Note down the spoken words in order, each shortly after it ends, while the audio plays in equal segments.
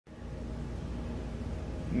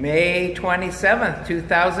May 27th,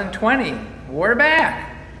 2020. We're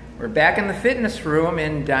back. We're back in the fitness room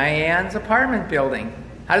in Diane's apartment building.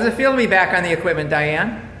 How does it feel to be back on the equipment,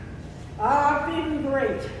 Diane? Feeling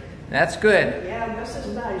great. That's good. Yeah, this is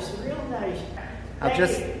nice, real nice. I'll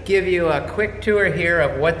just give you a quick tour here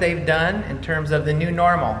of what they've done in terms of the new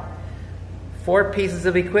normal. 4 pieces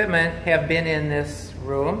of equipment have been in this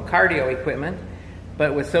room, cardio equipment,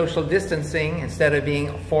 but with social distancing, instead of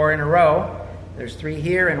being 4 in a row, there's 3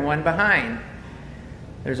 here and 1 behind.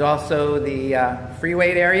 There's also the free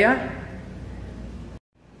weight area.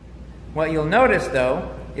 What you'll notice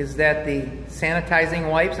though is that the sanitizing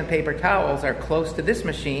wipes and paper towels are close to this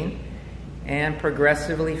machine and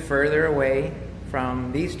progressively further away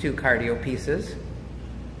from these 2 cardio pieces,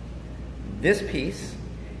 this piece,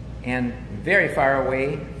 and very far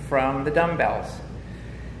away from the dumbbells.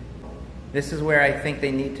 This is where I think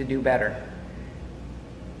they need to do better.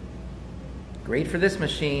 Great for this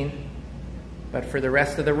machine, but for the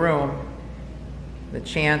rest of the room, the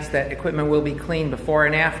chance that equipment will be cleaned before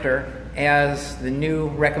and after, as the new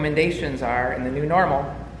recommendations are in the new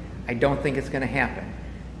normal, I don't think it's going to happen.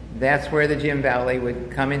 That's where the gym valet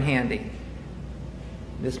would come in handy.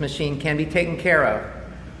 This machine can be taken care of.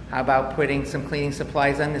 How about putting some cleaning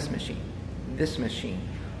supplies on this machine,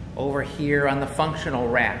 over here on the functional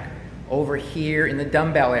rack, over here in the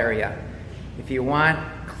dumbbell area. If you want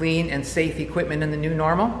clean and safe equipment in the new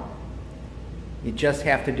normal, you just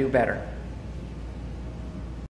have to do better.